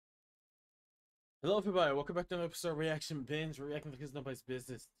Hello everybody, welcome back to another episode of Reaction Binge. We're reacting like it's nobody's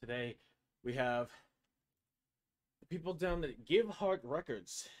business. Today we have the people down at Give Heart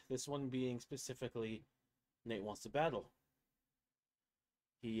Records. This one being specifically Nate Wants to Battle.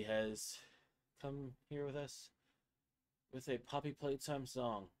 He has come here with us with a poppy Playtime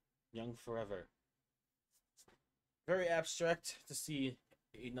song, Young Forever. Very abstract to see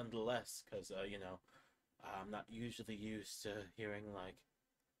nonetheless, because I'm not usually used to hearing like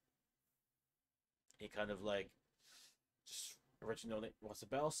he kind of like just original Nate Wants to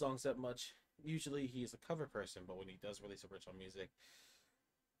Battle songs that much. Usually he's a cover person, but when he does release original music,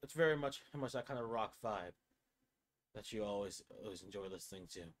 it's very much that kind of rock vibe that you always enjoy listening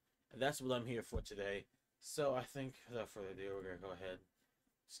to. And that's what I'm here for today. So I think without further ado, we're gonna go ahead,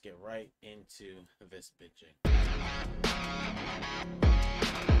 just get right into this binging.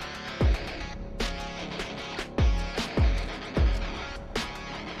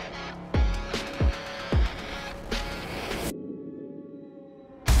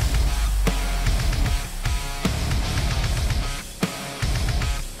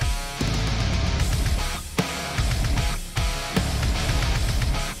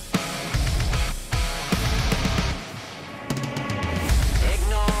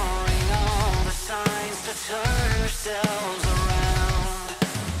 Turn ourselves around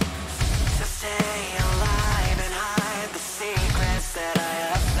to stay alive and hide the secrets that I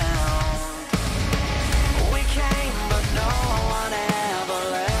have found. We came, but no one ever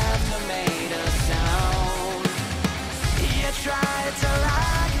left or made a sound. You tried to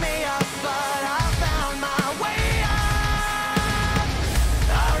lock me up, but I found my way out.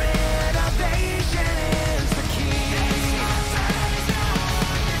 Our innovation is the key.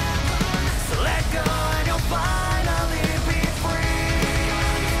 So let go. Finally be free.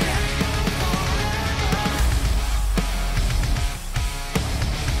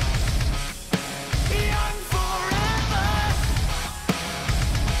 Young forever.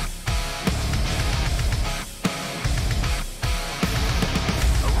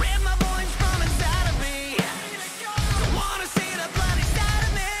 Rip my voice from inside of me. Don't wanna see the bloody side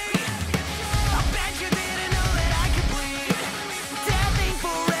of me. I bet you didn't know that I could bleed. Death ain't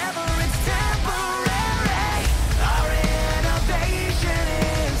forever, it's temporary. Our innovation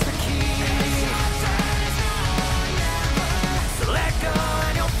is the key. So let go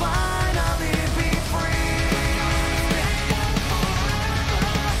and you'll finally be free.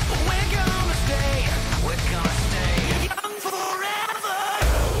 We're gonna stay young forever.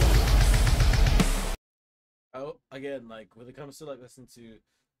 Oh, again, like when it comes to like listening to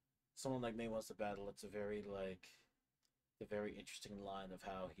someone like Nate Wants to Battle, it's a very interesting line of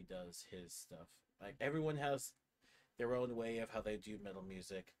how he does his stuff. Like everyone has their own way of how they do metal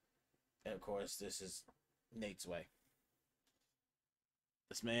music, and of course, this is Nate's way.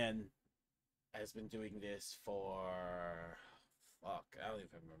 This man has been doing this for fuck, I don't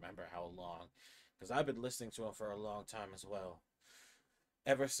even remember how long, because I've been listening to him for a long time as well.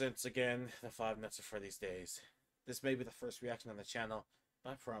 Ever since, again, the Five Nights at Freddy's days. This may be the first reaction on the channel,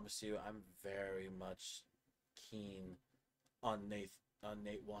 but I promise you, I'm very much keen on Nate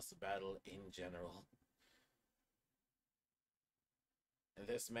Wants to Battle in general. And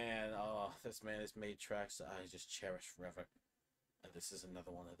this man has made tracks that I just cherish forever. And this is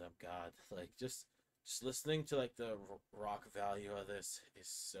another one of them. God, like just listening to like the rock value of this is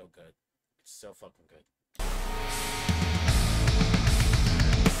so good. It's so fucking good.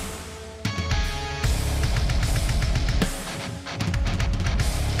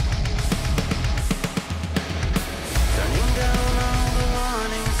 Turning down all the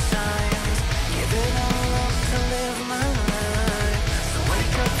warning signs, give it all up to live my life. So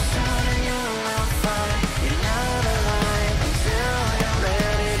wake up soon and you will find you're not alive until you're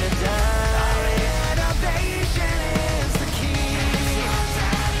ready to die. Our innovation is the key.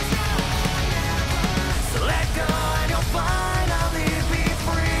 So let go and you'll finally be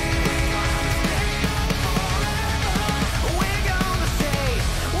free. We're gonna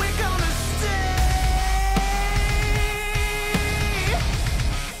stay.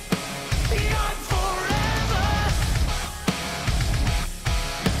 Young forever.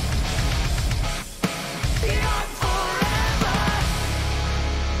 Young forever.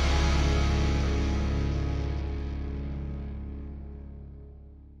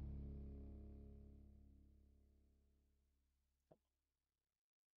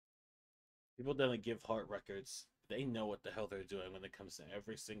 People that Give Heart Records, they know what the hell they're doing when it comes to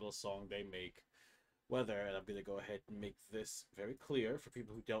every single song they make. Whether, and I'm gonna go ahead and make this very clear for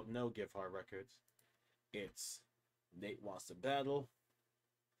people who don't know Give Heart Records, it's Nate Wants to Battle,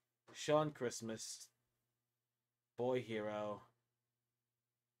 Sean Christmas, Boy Hero,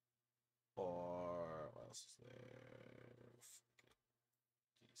 or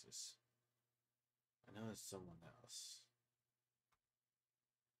is this? I know it's someone else.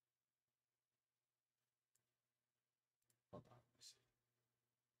 Hold on, let me see.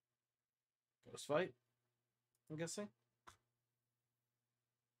 Ghost Fight, I'm guessing.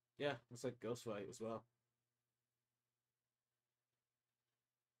 Yeah, looks like Ghost Fight as well.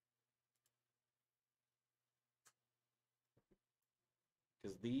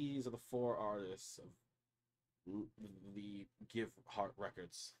 Because these are the 4 artists of the Give Heart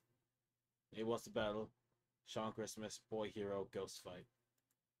Records. NateWantsToBattle, Sean Christmas, Boy Hero, Ghost Fight.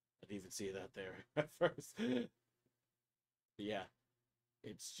 I didn't even see that there at first. But yeah,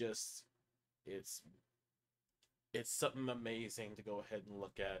 it's just it's something amazing to go ahead and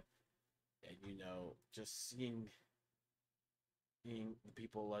look at, and just seeing the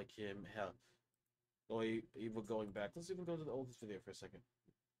people like him. Hell, even going back. Let's even go to the oldest video for a second.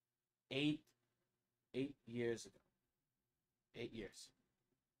 8 years ago. 8 years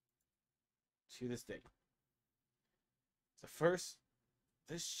to this day. So first,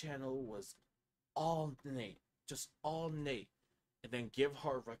 this channel was all Nate, just all Nate, and then Give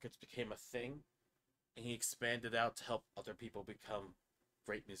Heart Records became a thing, and he expanded out to help other people become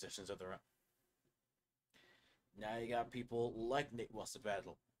great musicians of their own. Now you got people like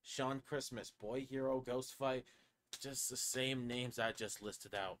NateWantsToBattle, Sean Christmas, Boy Hero, Ghost Fight, just the same names I just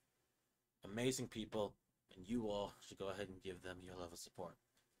listed out. Amazing people, and you all should go ahead and give them your love and support.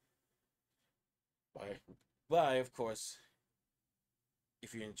 Bye, of course,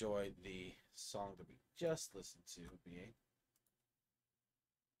 if you enjoyed the song that we just listened to, being...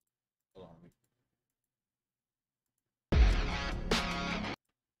 Hold on,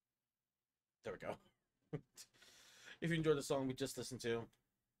 there we go. If you enjoyed the song we just listened to,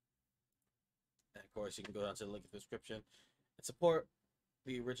 and of course you can go down to the link in the description and support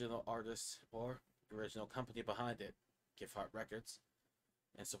the original artist or the original company behind it, Give Heart Records,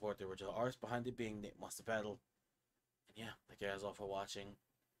 and support the original artist behind it being NateWantsToBattle. And yeah, thank you guys all for watching.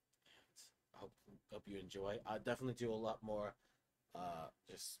 I hope you enjoy. I definitely do a lot more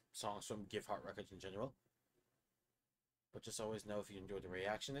just songs from Give Heart Records in general. But just always know, if you enjoyed the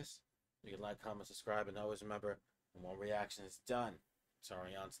reactionist, you can like, comment, subscribe, and always remember, when one reaction is done, it's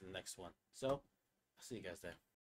already on to the next one. So, I'll see you guys there.